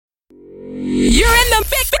You're in the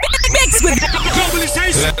mix with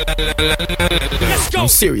Globalization. Let's go. I'm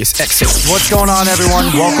Sirius XM. What's going on, everyone?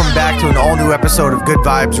 Welcome back to an all-new episode of Good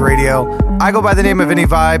Vibes Radio. I go by the name of Vinny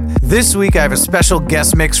Vibe. This week, I have a special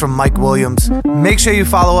guest mix from Mike Williams. Make sure you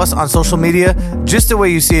follow us on social media, just the way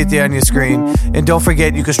you see it there on your screen. And don't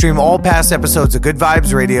forget, you can stream all past episodes of Good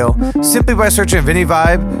Vibes Radio simply by searching Vinny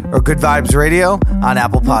Vibe or Good Vibes Radio on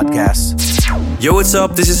Apple Podcasts. Yo, what's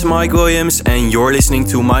up? This is Mike Williams, and you're listening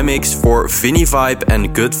to my mix for Vinny Vibe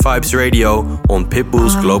and Good Vibes Radio on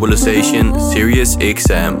Pitbull's Globalization Sirius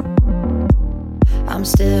XM. I'm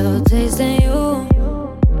still tasting you,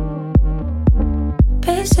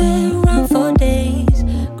 pacing around for days.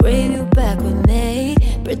 Crave you back with me,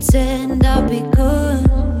 pretend I'll be good.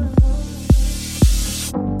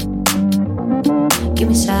 Give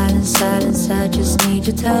me silence, silence, I just need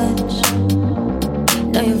your touch.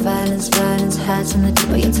 Know your violence, violence hides on the tip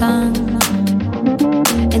of your tongue.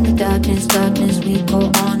 In the darkness, darkness, we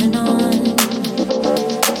go on and on.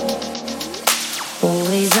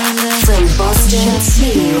 Always under. From Boston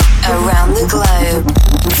to around the globe,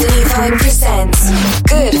 Vinny Vibe presents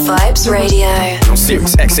Good Vibes Radio. I'm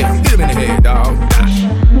Sirius XM. Get him in the head, dog.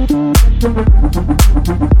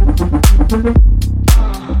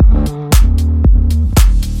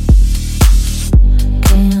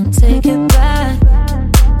 Can't take it back.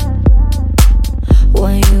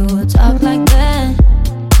 When you talk like that,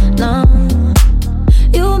 no,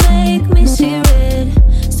 you make me see red.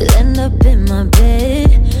 Still end up in my bed.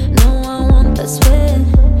 No, I want that sweat,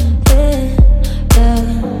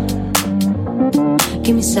 yeah.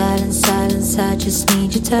 Give me silence, silence, I just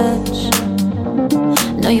need your touch.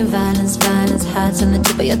 Know your violence, violence hides on the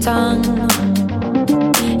tip of your tongue.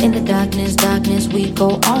 In the darkness, darkness, we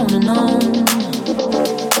go on and on.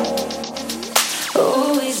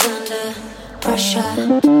 Always under pressure.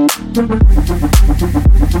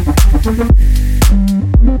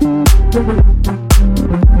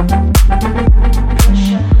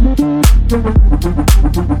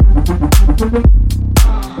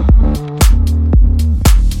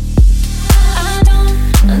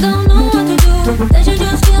 I don't know what to do. That you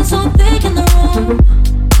just feel so big in the room.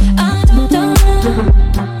 I don't know.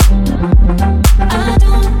 I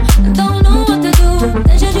don't know what to do.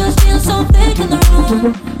 That you just feel so big in the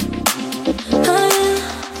room.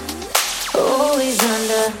 Always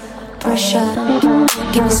under pressure.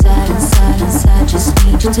 Give me silence, silence, I just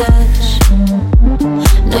need your touch.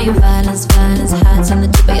 Know your violence, violence hides on the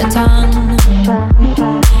tip of your tongue.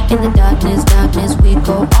 In the darkness, darkness, we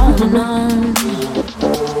go on and on.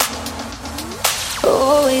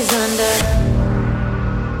 Always under.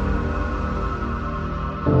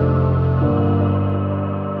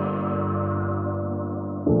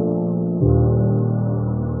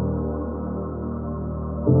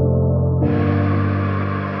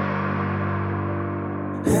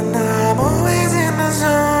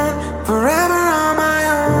 Forever on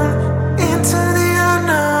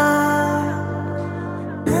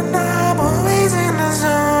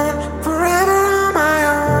my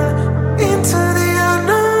own, into the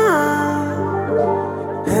unknown.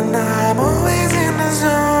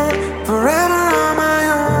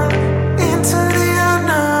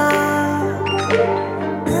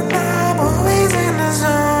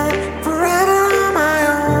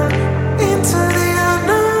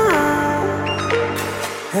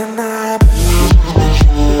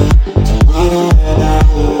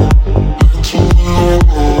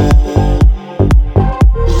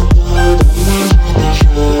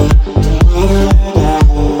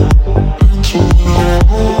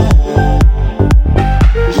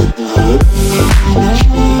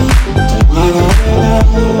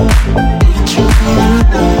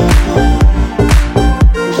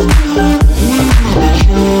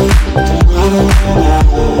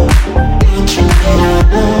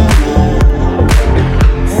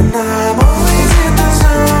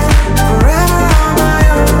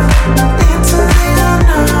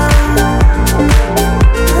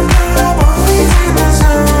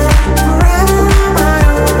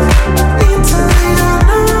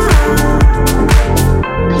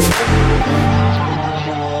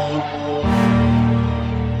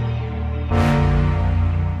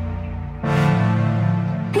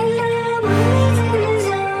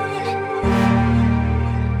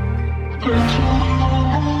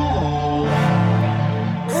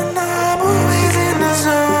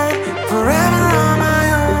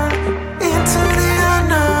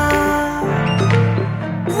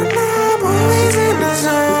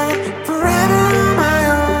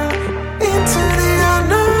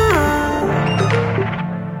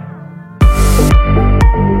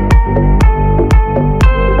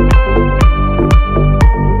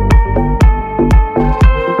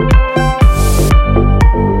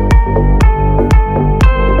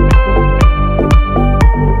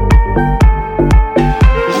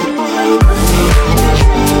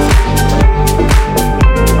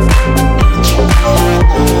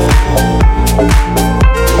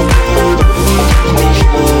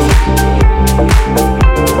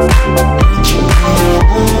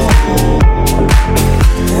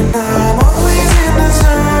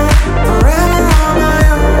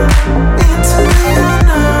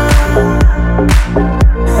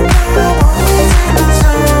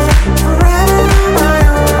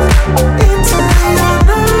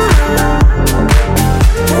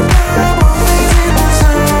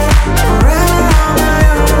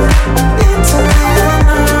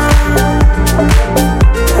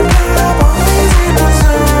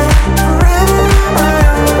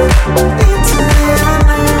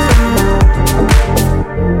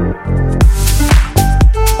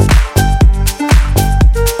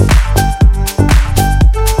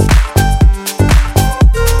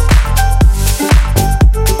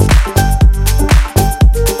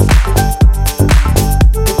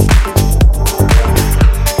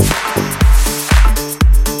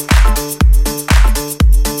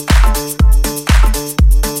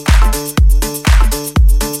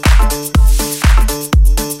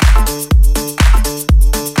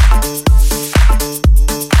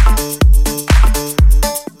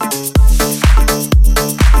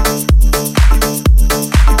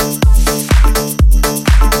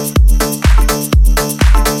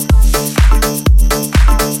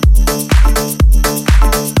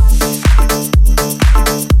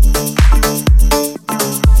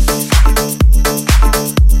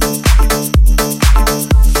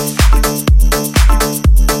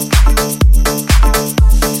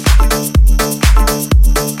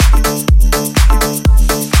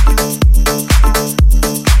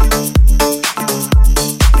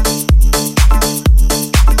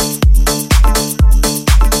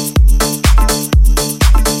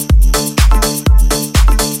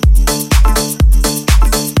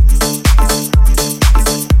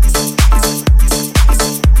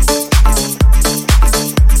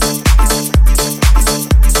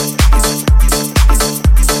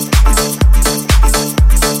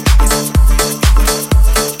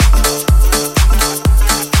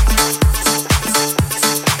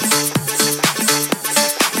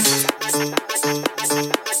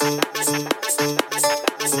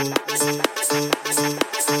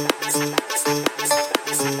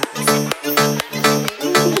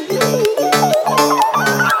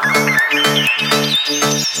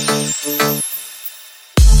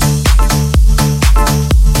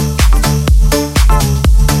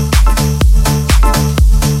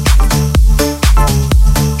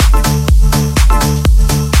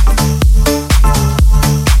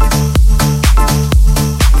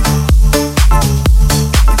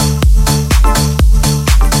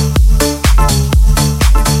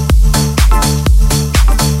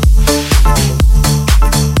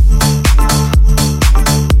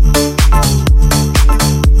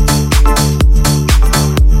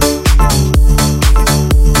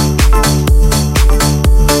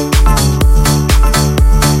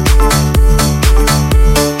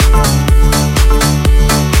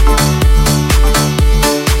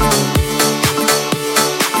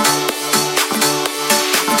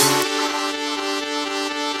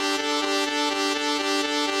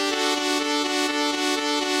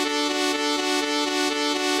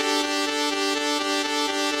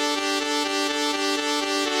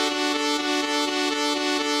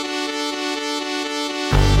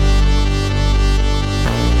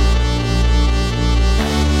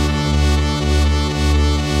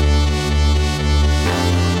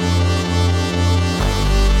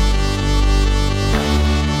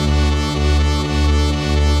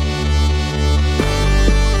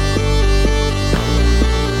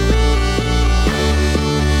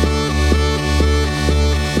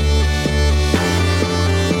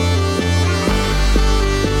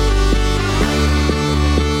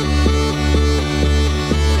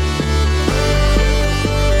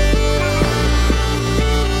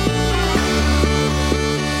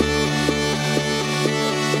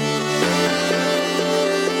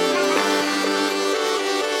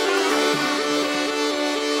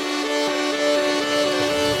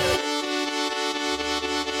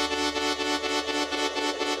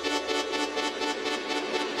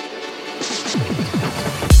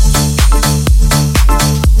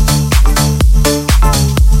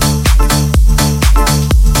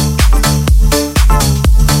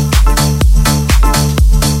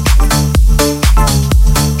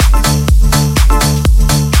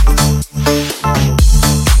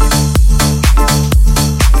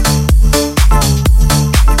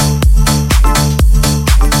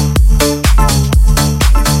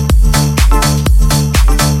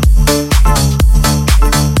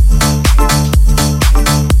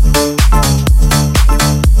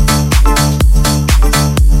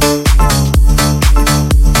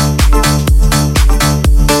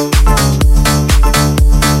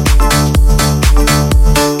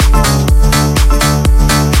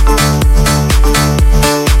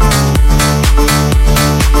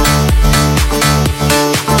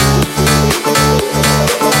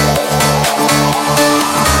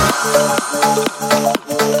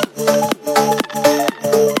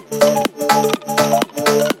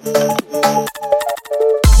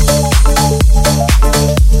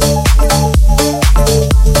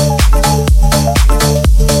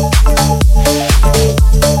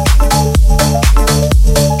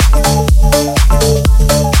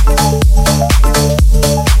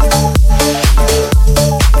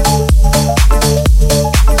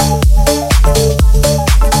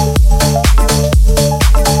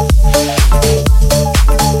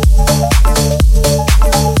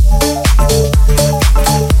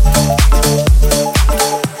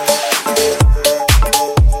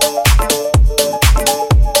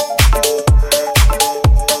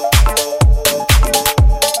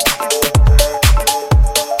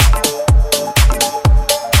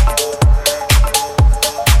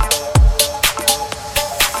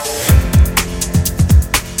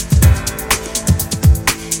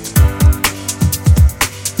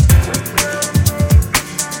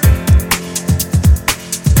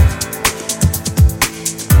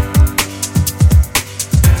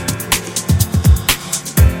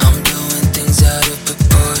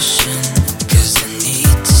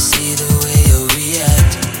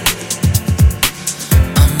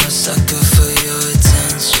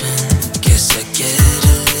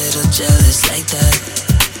 jealous like that.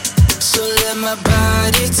 So let my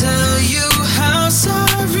body tell you how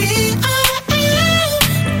sorry I am.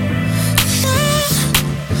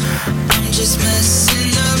 I'm just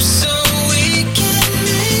messing up so we can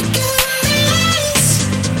make amends.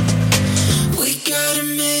 We gotta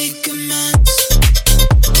make amends.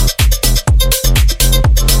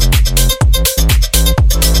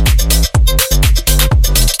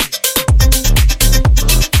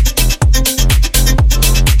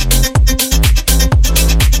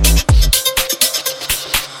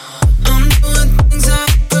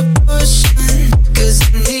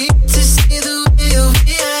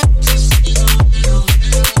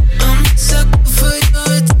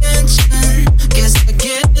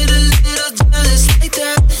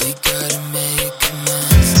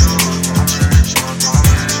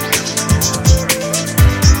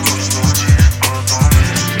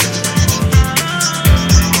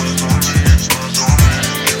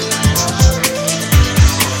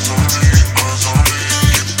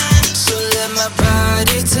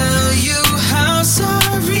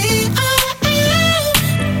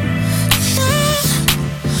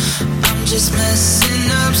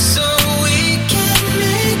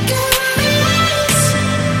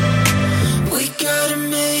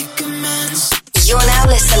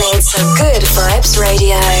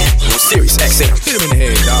 Sirius XM. Hit him in the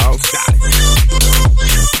head, dog. Got it.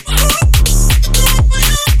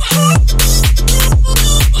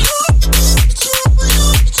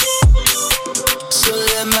 So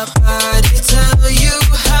let my body tell you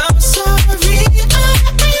how sorry I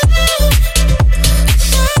am.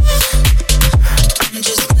 I'm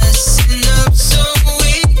just messing up so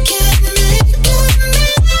we can make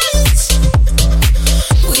amends.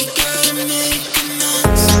 We gotta make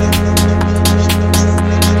amends.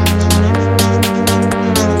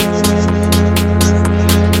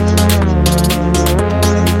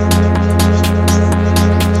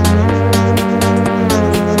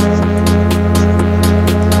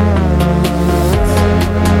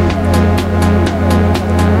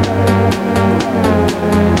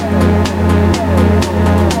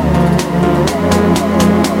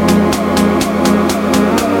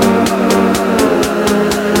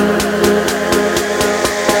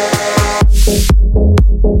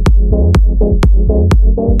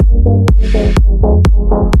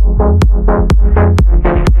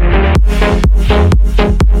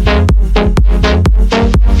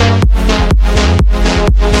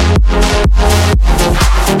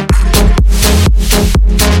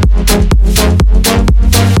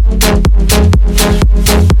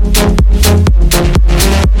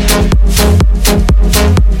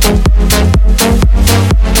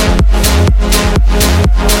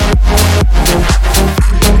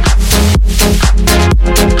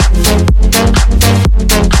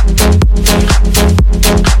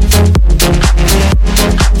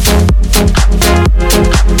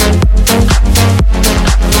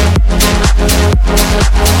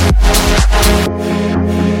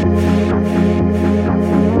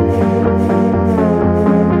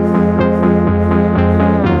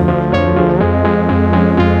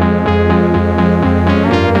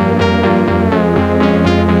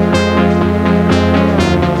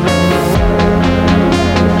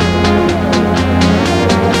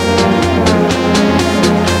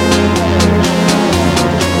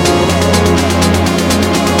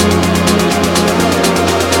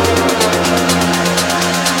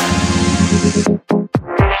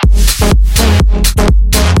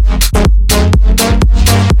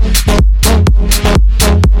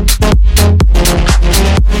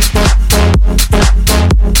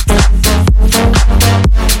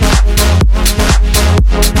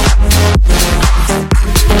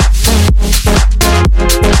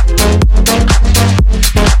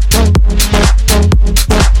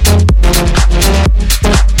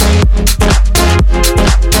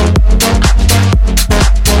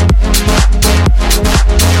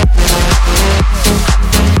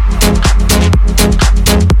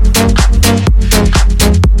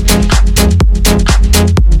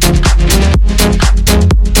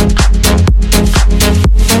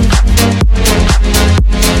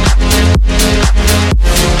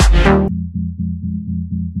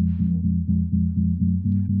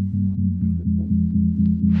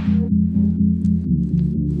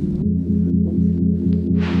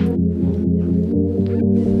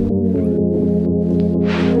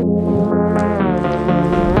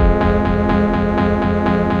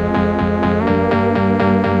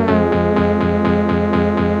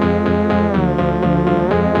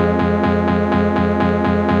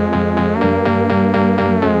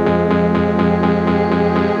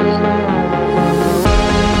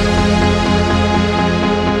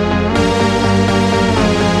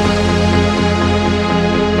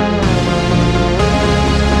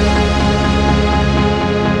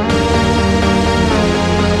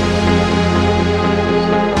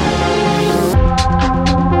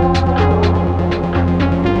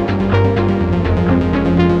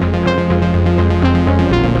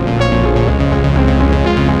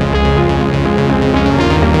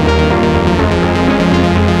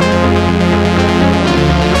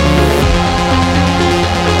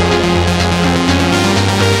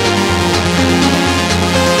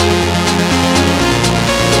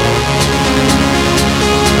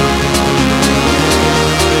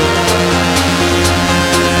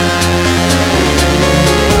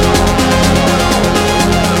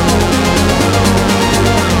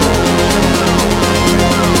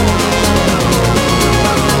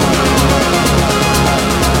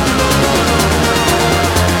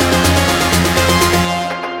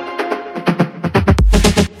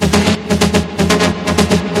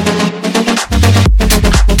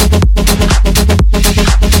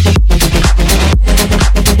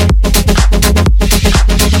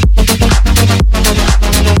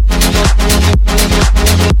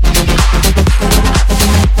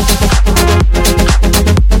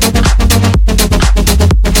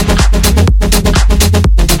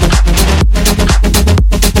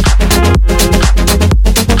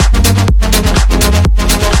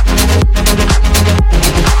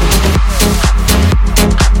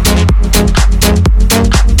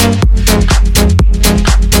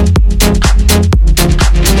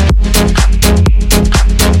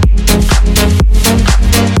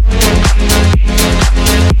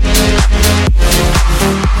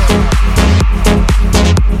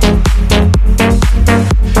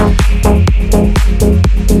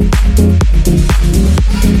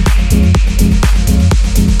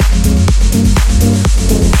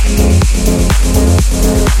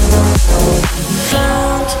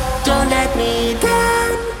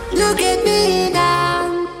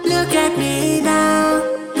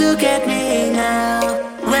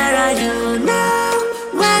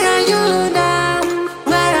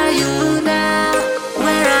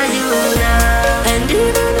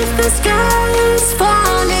 sky is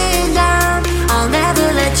falling down, I'll never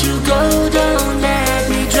let you go, don't let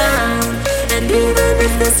me drown. And even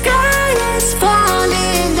if the sky is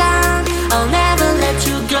falling down, I'll never let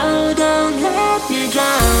you go, don't let me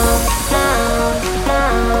drown.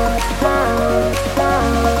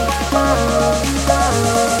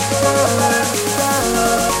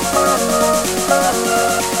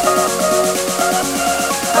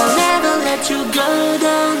 I'll never let you go,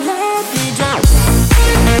 don't let me drown.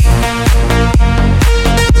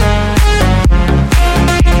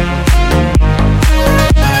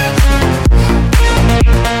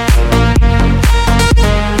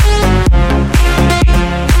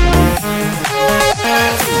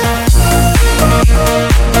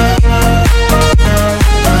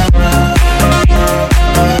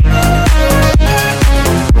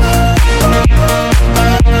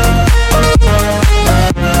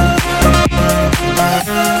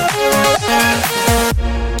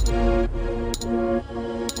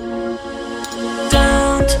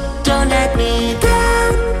 Don't let me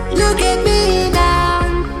down. Look at me now.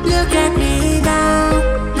 Look at me now.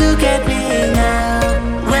 Look at me now.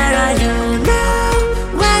 Where are you now?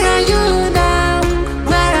 Where are you now?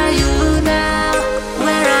 Where are you now?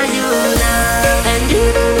 Where are you now? And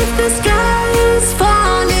even if the sky is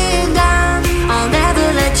falling down, I'll never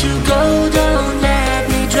let you go, don't let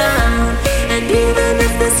me drown. And even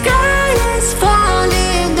if the sky is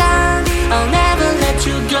falling down, I'll never let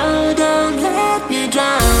you go, don't let me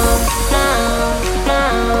drown.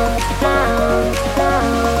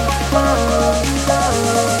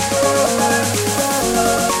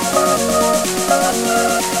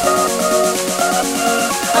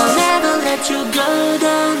 I'll never let you go,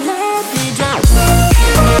 don't let me drown.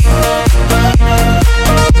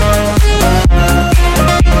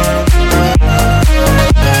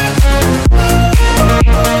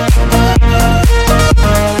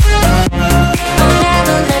 I'll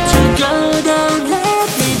never let you go, don't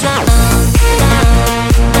let me drown.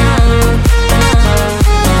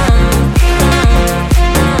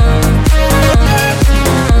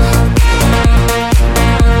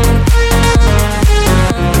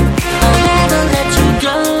 I'll never let you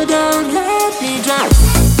go, don't let me drown.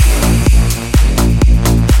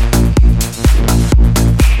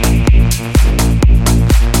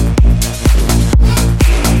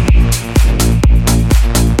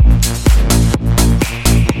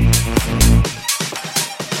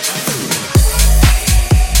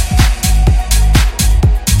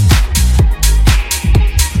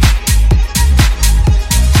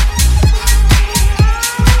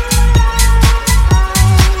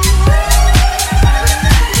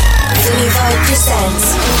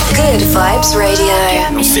 Presents Good Vibes Radio.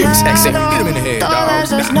 On Sirius XM. Hit him in the head, Todas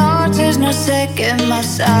dog. las noches no sé qué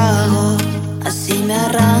más hago. Así me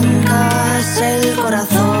arrancas el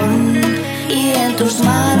corazón y en tus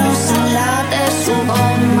manos late su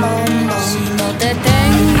bombón. Si no te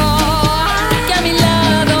tengo aquí a mi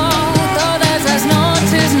lado, todas las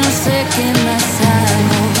noches no sé qué más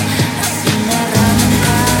hago. Así me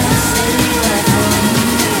arrancas el corazón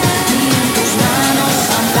y en tus manos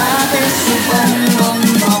late su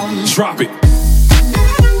bombón. Drop it.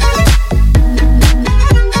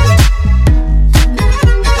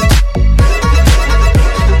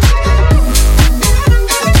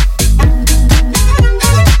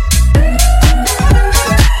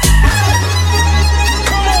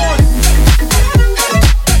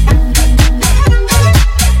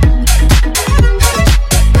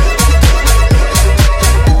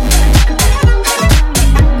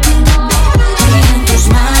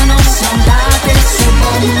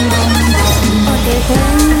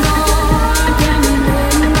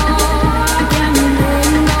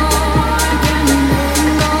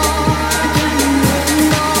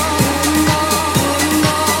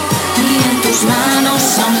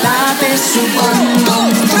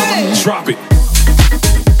 Drop it.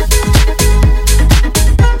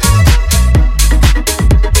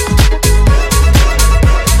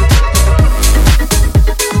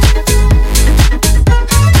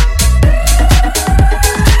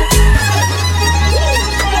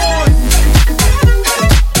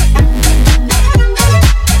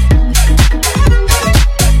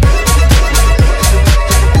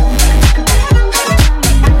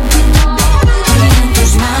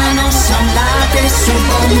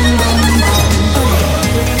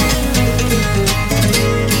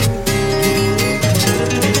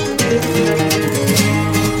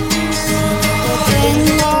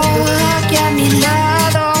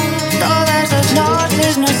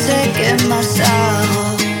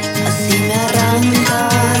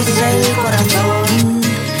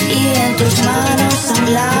 tus manos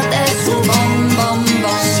son late su bom bom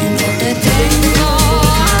bom. Si no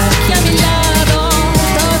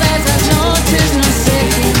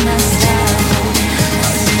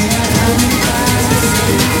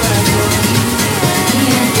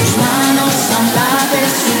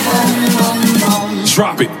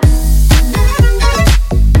Drop it.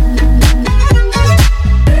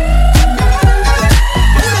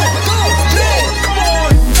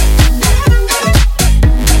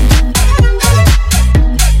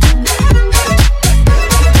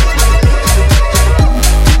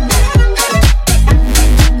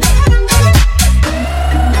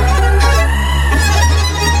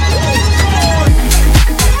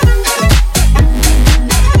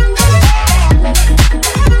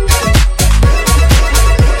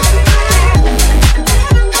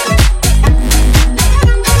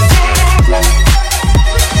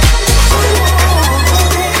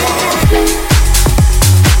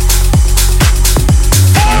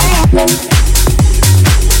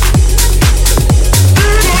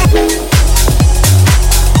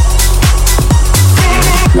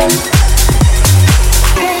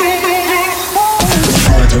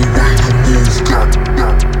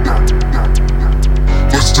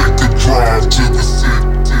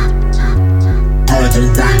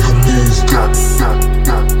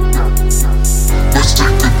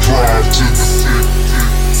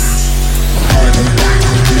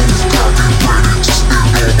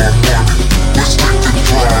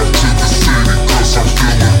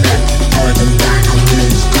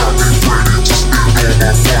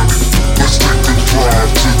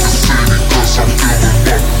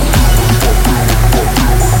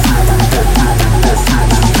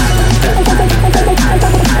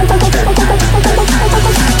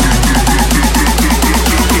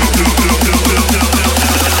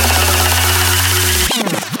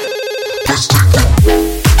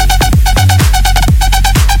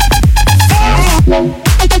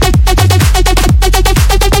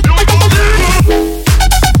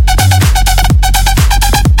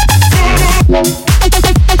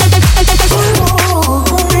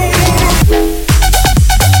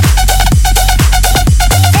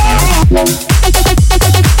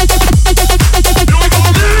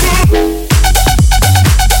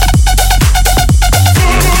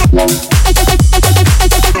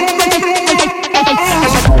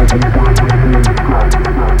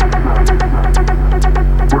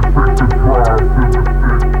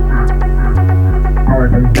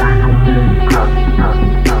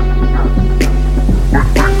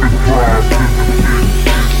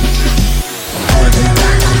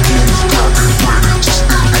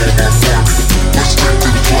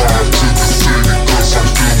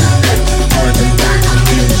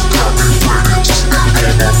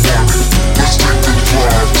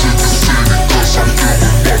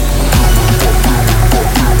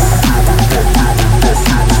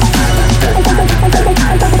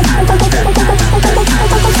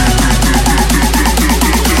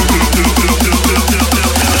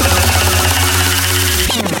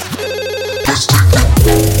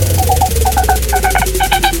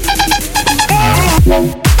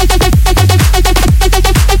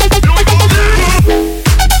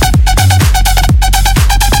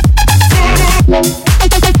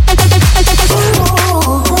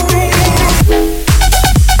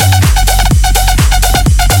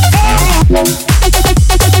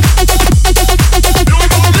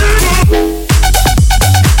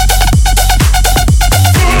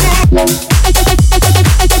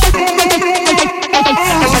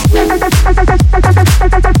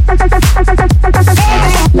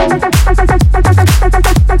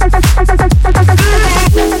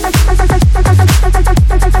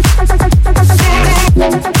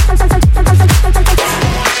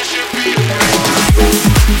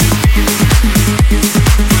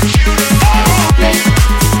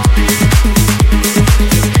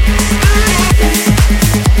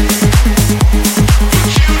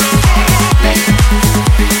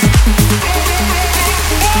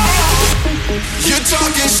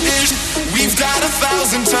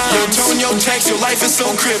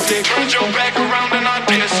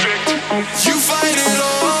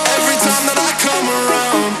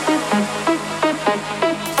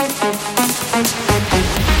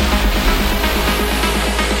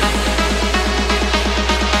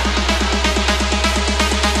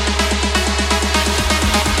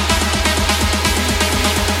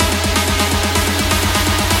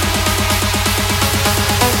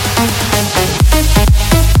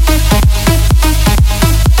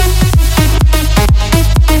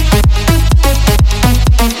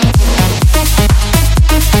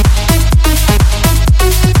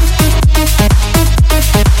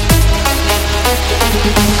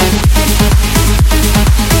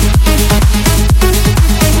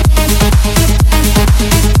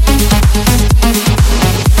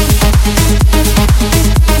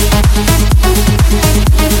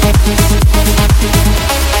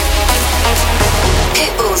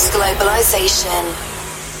 Sensation.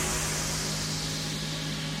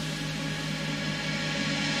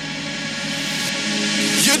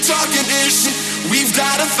 You're talking ish, we've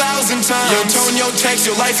died 1,000 times. Your tone, your text,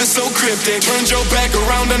 your life is so cryptic. Turned your back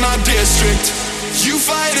around in our district. You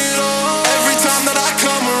fight it all every time that I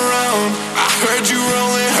come around. I heard you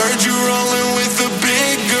rolling with the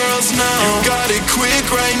big girls now. You got it quick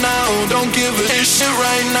right now, don't give a shit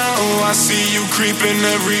right now. I see you creeping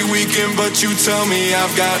every weekend, but you tell me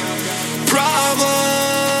I've got problems.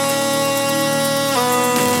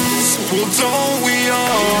 Well, don't we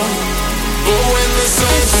all? But when the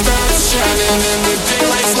sun starts shining and the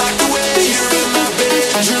daylight's locked away, you're in my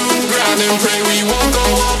bedroom grinding, pray we won't go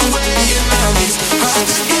all the way. And now these are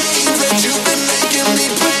the games that you've been making me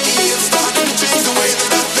play. It's starting to change the way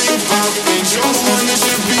that I think about things. You're the one that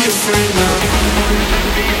should be afraid now.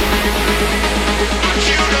 But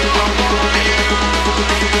you know I want you.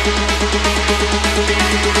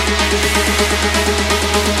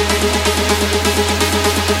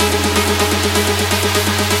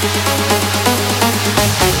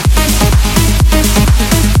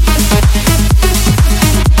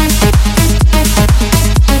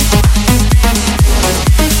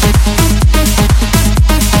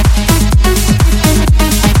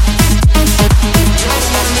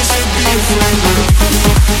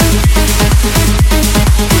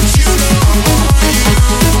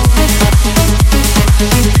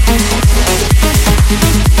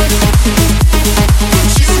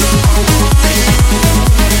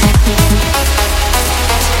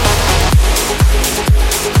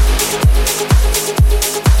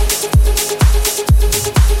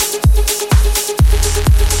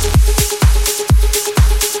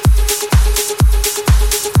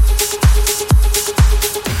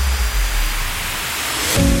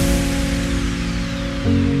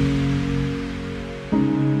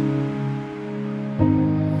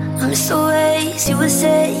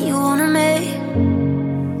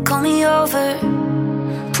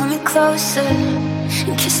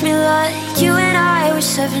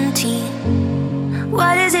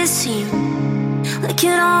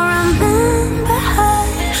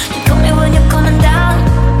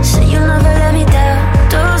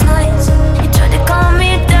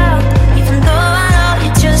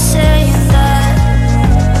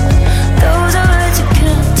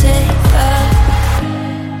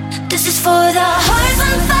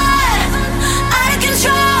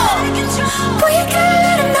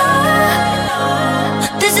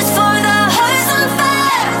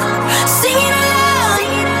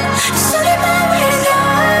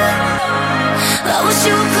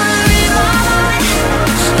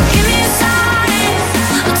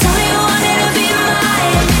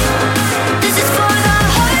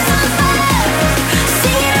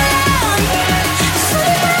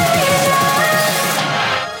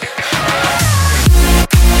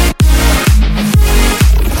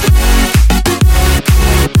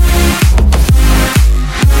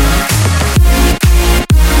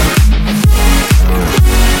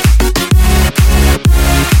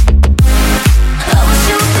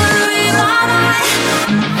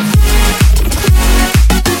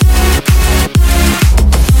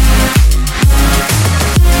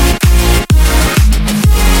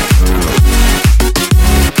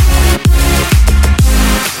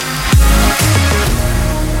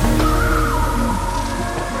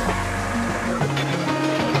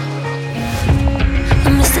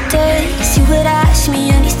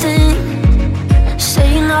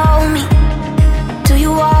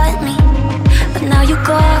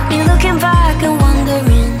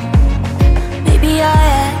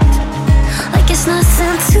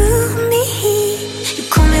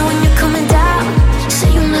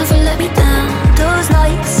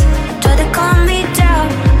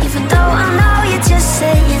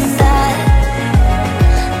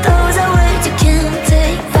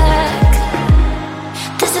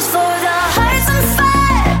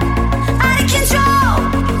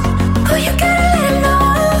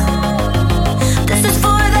 This is for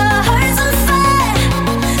the hearts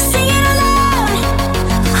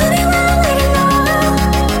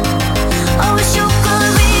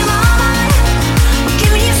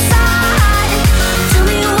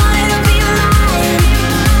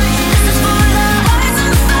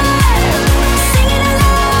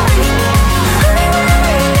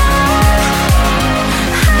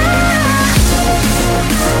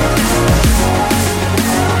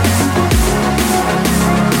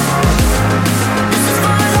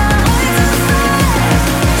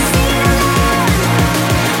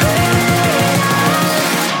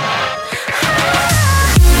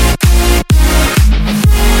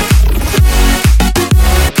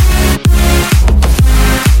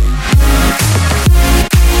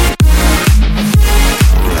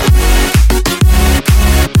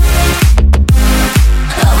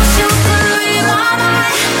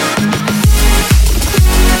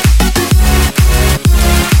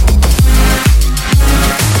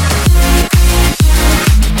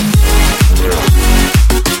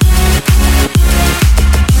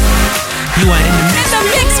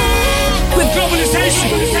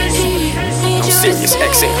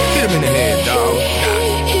Hit him in the head, dog.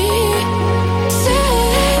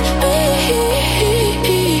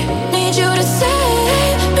 Need you to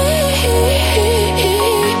save me.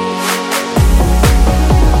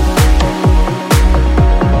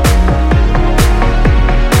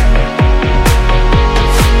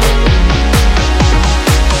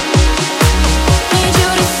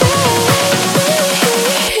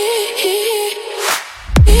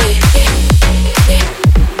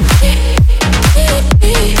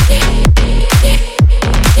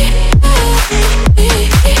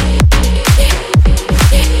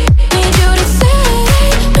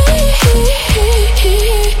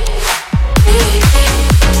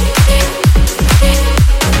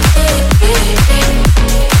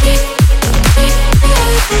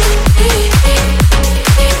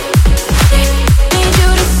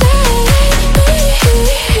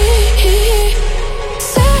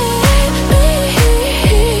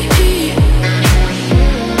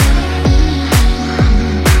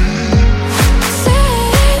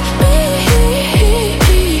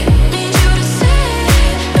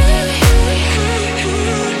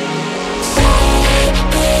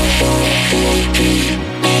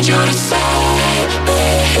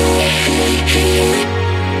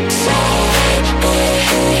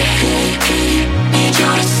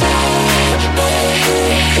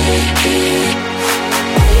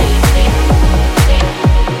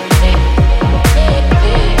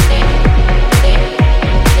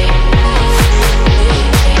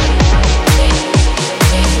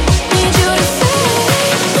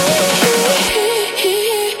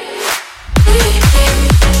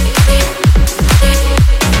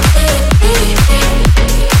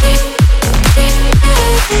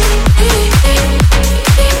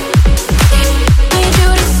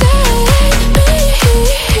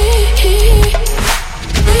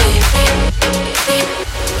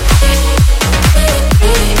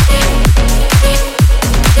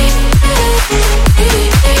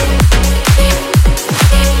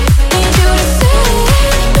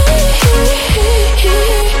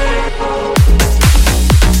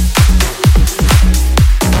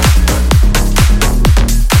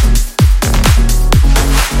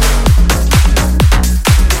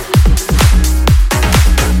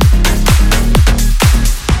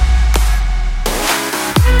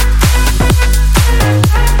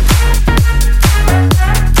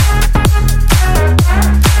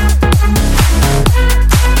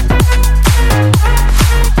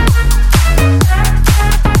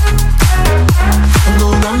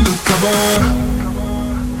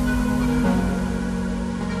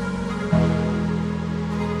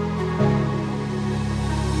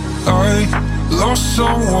 lost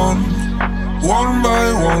someone, one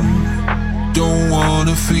by one. Don't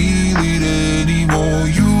wanna feel it anymore.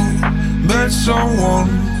 You met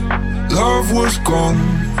someone, love was gone.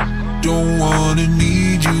 Don't wanna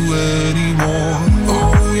need you anymore.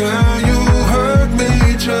 Oh yeah, you hurt me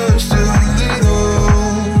just a little,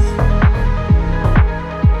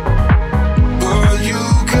 but you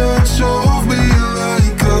can solve me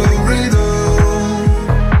like a riddle.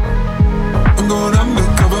 I'm going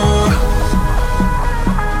undercover,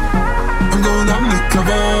 I'm going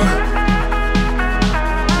undercover.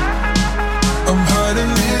 I'm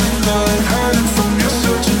hiding in the night, hiding from your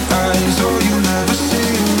searching eyes. Oh, you never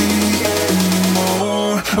see me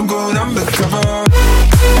anymore. I'm going undercover.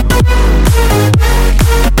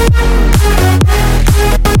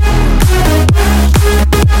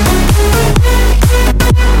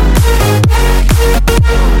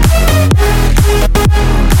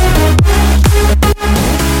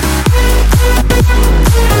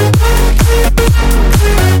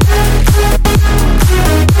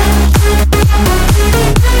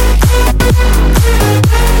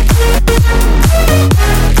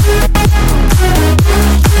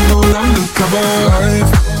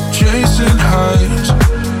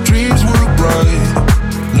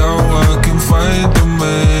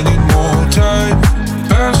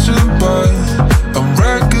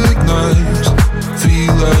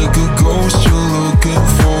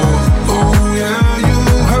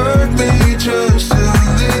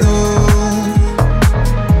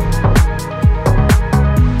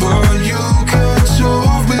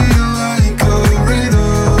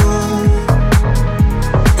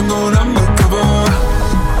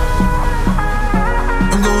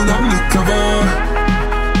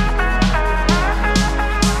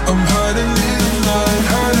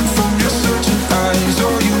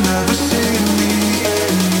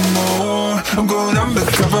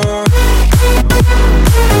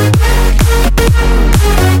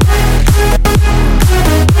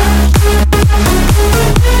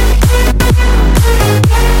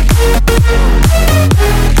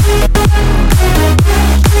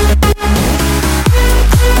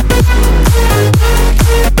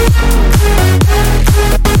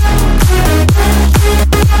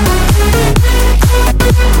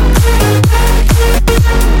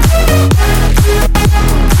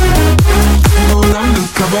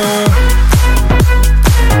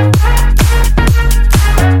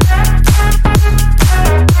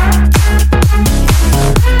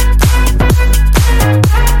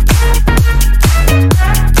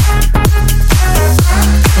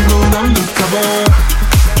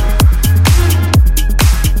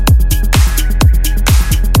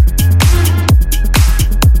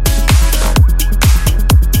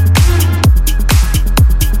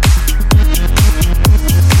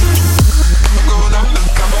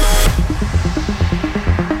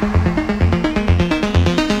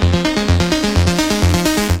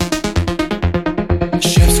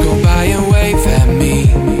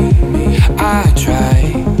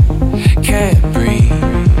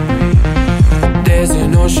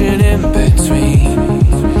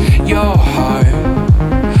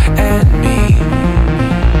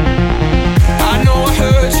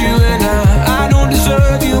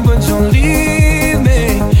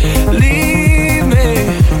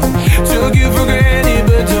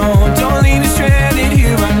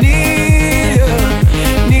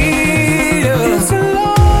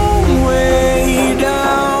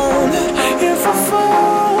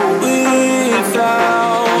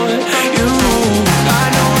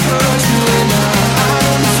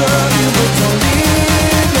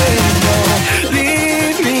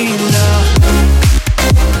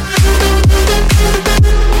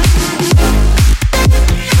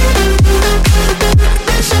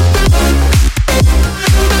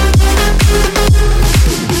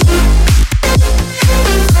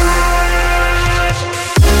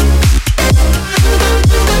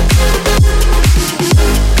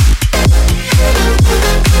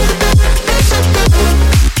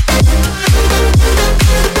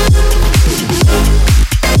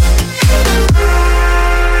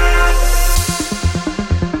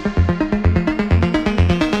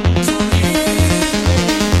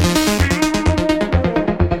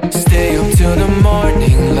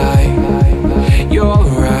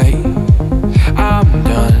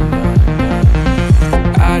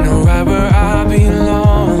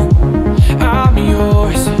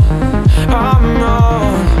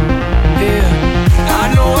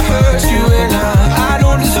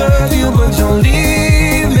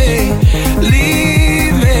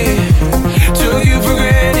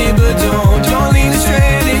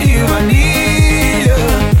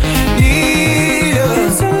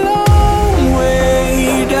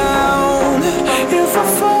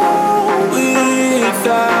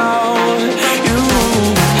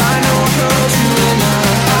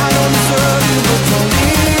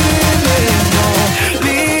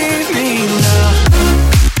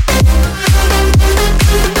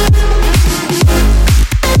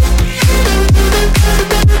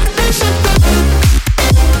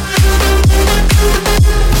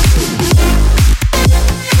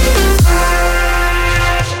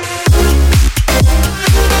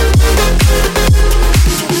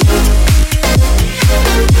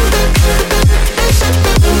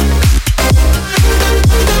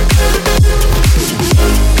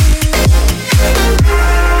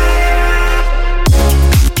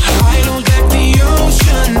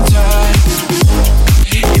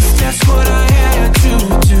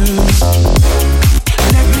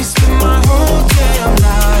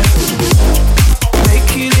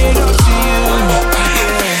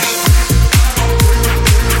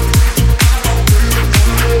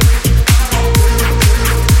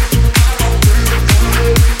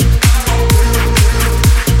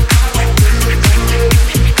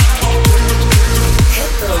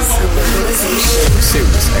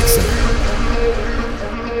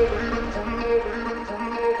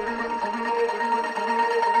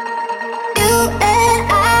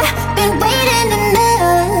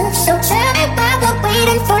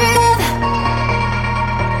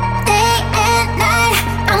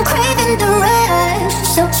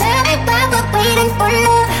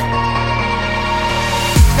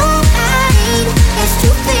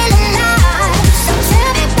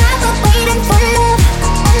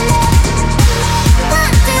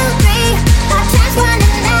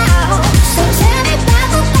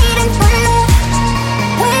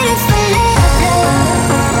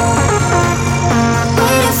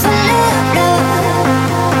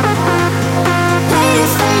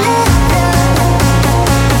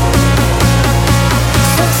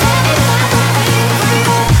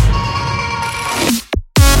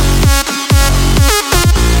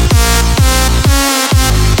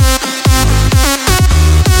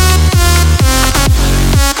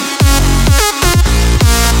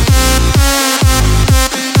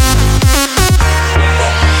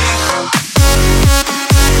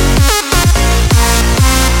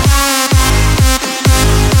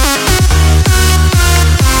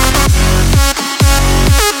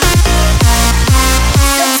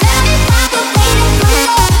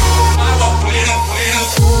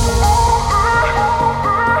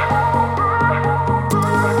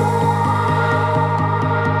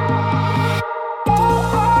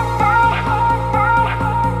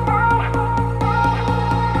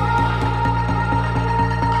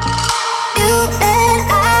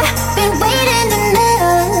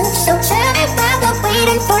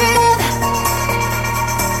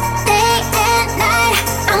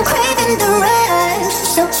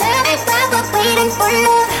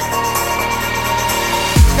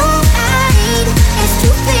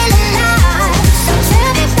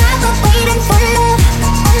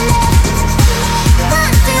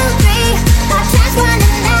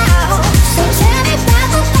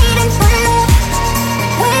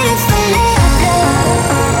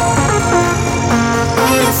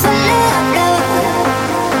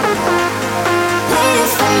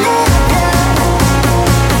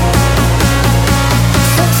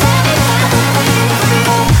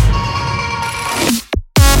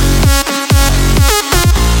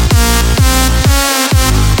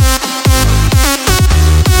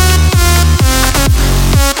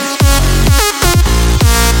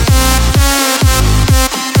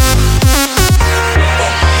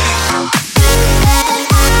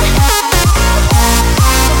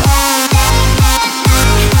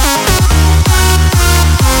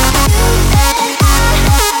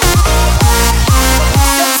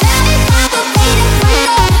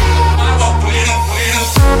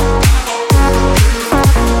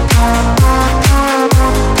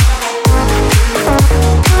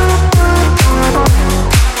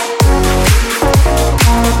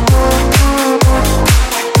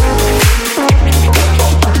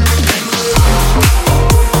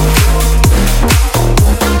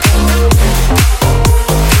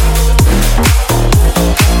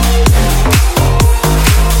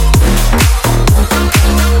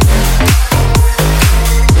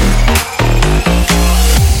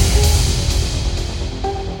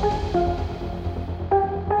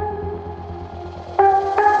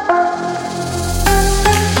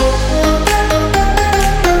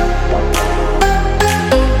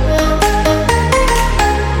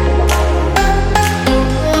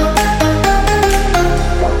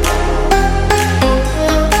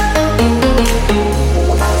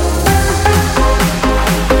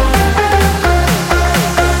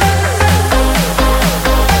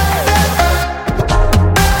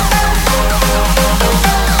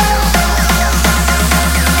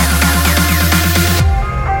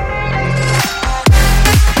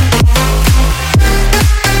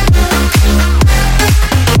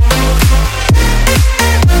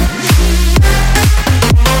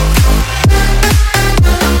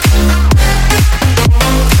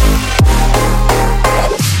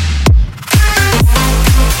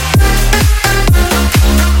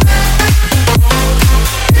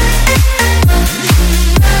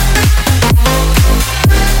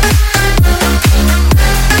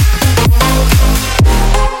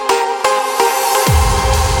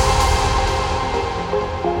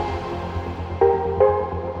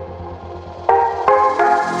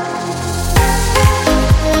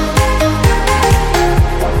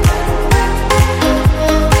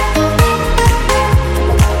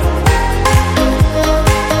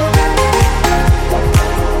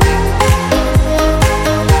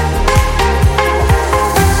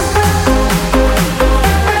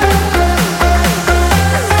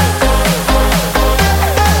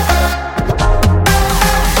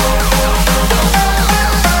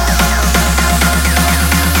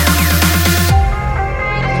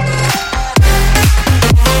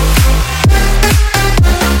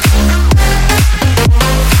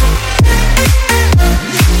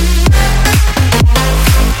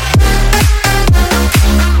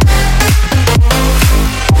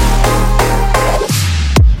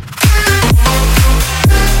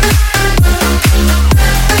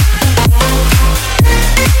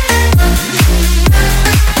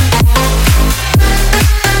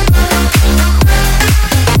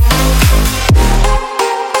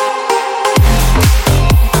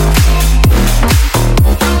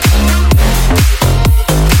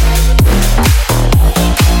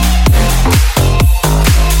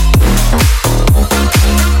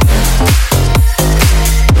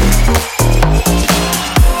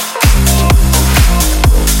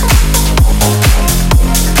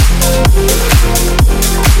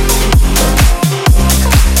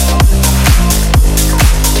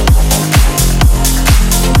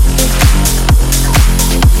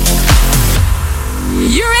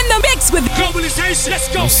 Let's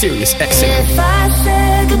go. Sirius XM. If I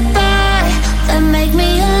say goodbye, then make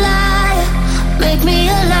me a liar, make me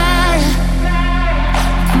a liar.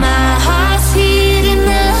 My heart's heating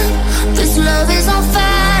up, this love is on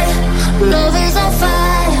fire, love is on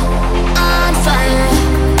fire, on fire.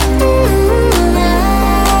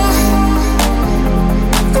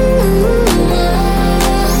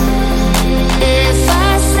 If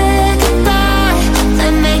I say goodbye,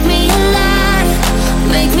 then make me a liar,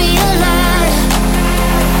 make me a liar.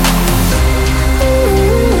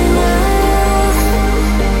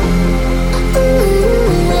 Ooh,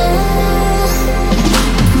 ooh, ooh.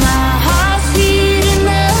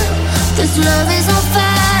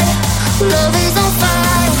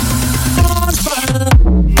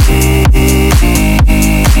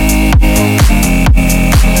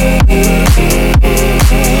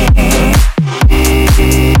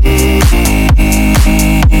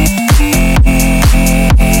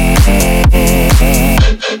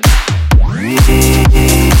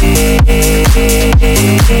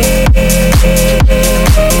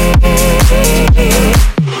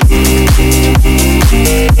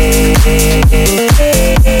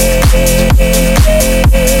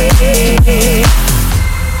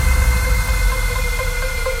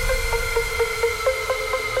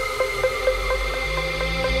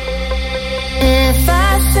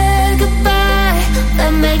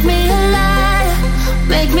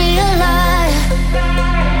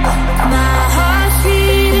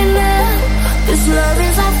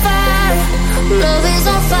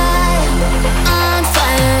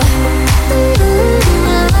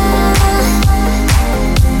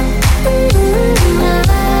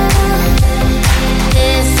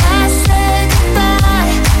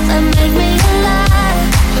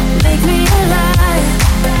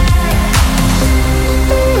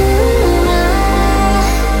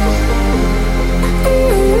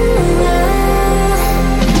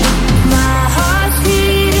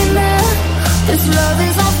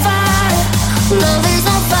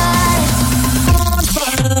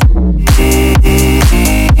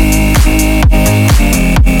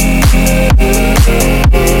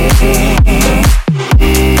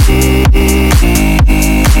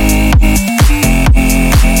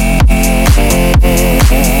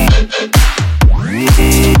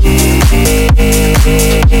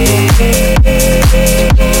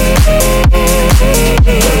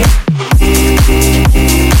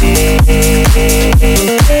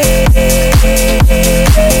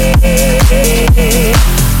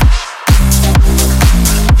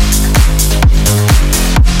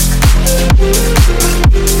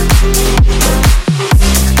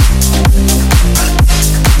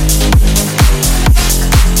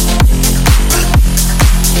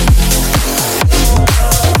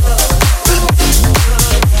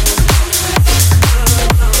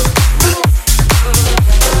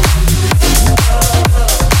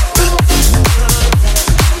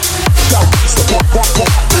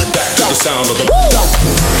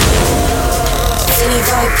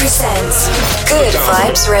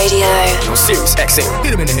 Vibes Radio. On Sirius XM.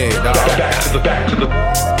 Hit him in the head, dog. Back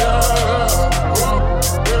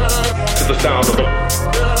to the sound of the.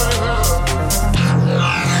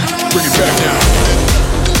 Bring it back now.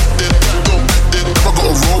 I'm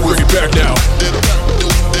gonna roll with it back now.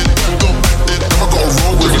 I'm gonna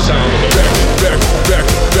roll with it. Sound of the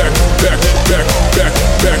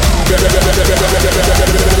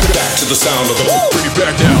back to the sound of the. Bring it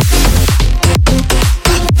back now.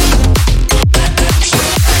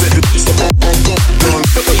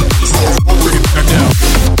 Bring it back now.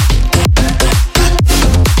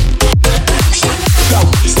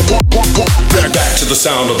 Back to the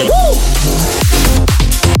sound of the.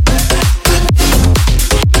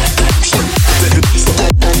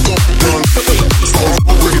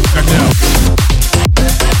 Bring it back now.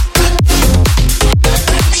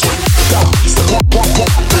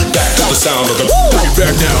 Back to the sound of the. Bring it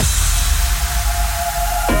back now.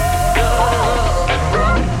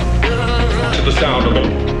 To the sound of the.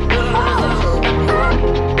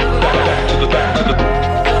 Back to the.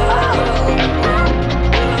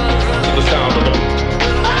 Sound of them.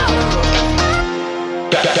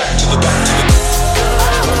 Back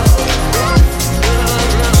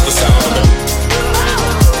to the sound of them.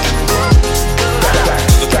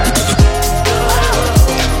 Back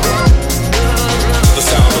to the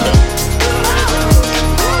sound of them.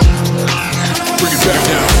 Bring it back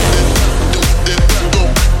now.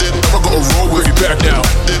 I'm gonna roll with it back now.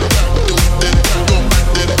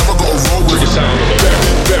 I'm gonna roll with the sound of them.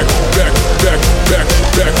 Back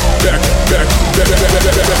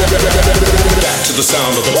to the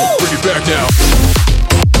sound of the. Bring it back now.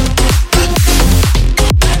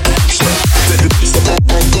 Bring it back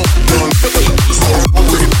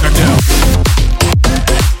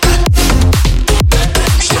now.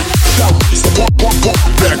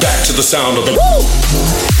 Back to the sound of the. Bring it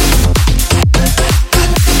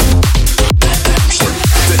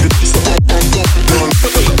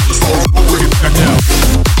back now.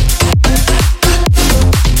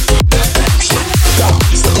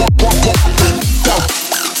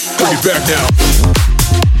 Bring it back now.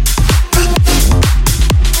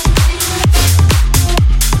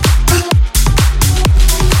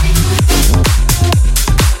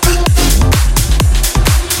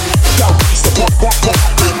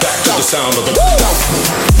 Back to the sound of the.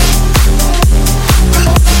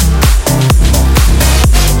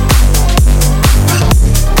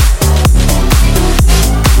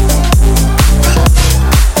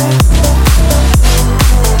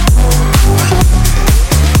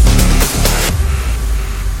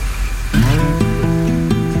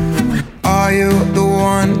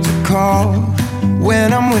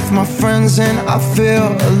 When I'm with my friends and I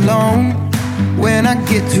feel alone, when I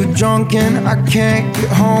get too drunk and I can't get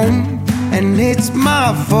home, and it's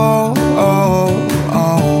my fault.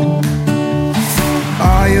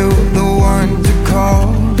 Are you the one to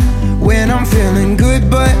call when I'm feeling good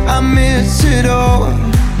but I miss it all?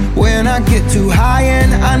 When I get too high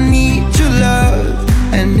and I need your love,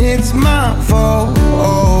 and it's my fault.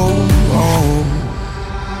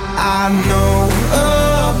 I know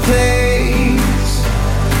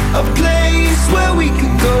a place where we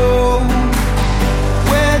can go,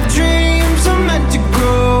 where dreams are meant to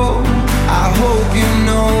grow. I hope you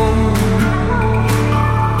know.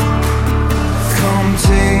 Come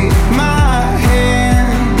take my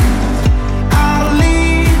hand, I'll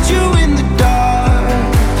lead you in the dark.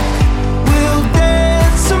 We'll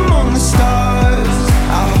dance among the stars.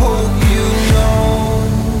 I hope you know.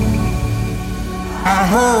 I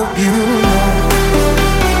hope you know.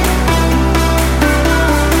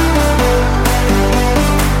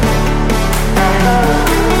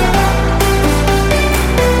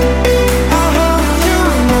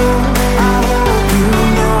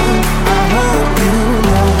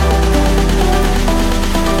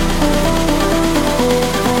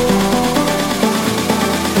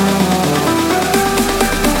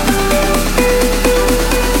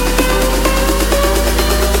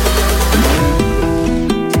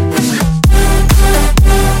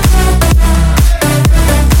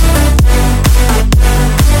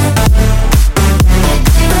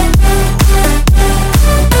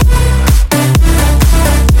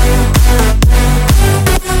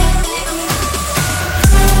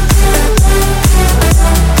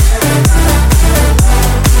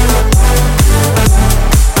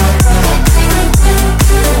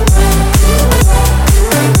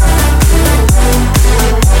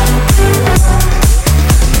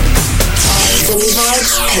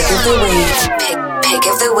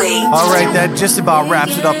 All right, that just about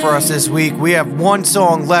wraps it up for us this week. We have one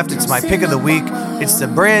song left. It's my pick of the week. It's the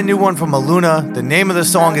brand new one from Aluna. The name of the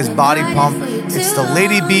song is Body Pump. It's the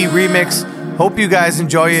Lady B remix. Hope you guys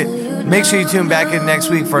enjoy it. Make sure you tune back in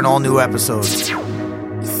next week for an all-new episode.